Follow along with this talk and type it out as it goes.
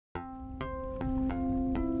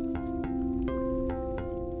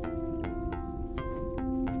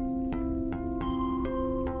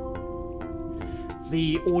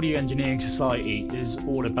The Audio Engineering Society is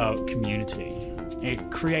all about community. It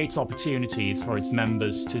creates opportunities for its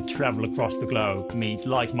members to travel across the globe, meet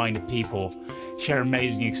like-minded people, share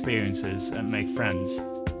amazing experiences, and make friends.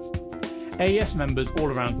 AES members all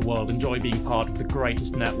around the world enjoy being part of the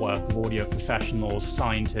greatest network of audio professionals,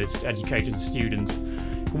 scientists, educators, and students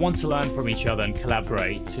who want to learn from each other and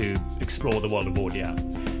collaborate to explore the world of audio.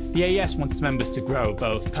 The AES wants its members to grow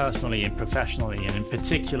both personally and professionally, and in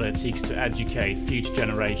particular it seeks to educate future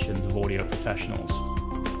generations of audio professionals.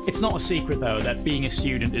 It's not a secret though that being a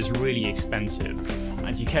student is really expensive.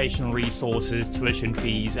 Educational resources, tuition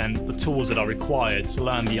fees, and the tools that are required to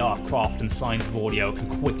learn the art, craft and science of audio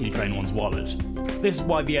can quickly drain one's wallet. This is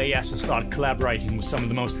why the AES has started collaborating with some of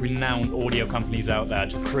the most renowned audio companies out there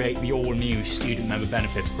to create the all-new Student Member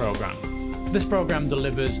Benefits program. This program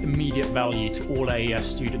delivers immediate value to all AES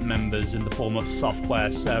student members in the form of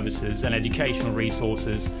software, services and educational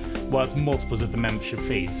resources worth multiples of the membership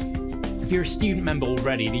fees. If you're a student member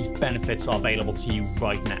already, these benefits are available to you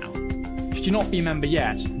right now. Should you not be a member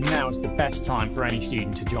yet, now is the best time for any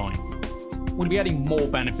student to join. We'll be adding more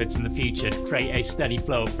benefits in the future to create a steady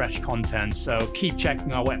flow of fresh content, so keep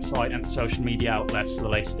checking our website and social media outlets for the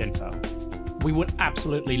latest info. We would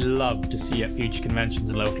absolutely love to see you at future conventions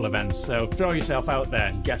and local events, so throw yourself out there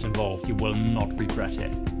and get involved. You will not regret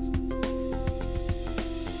it.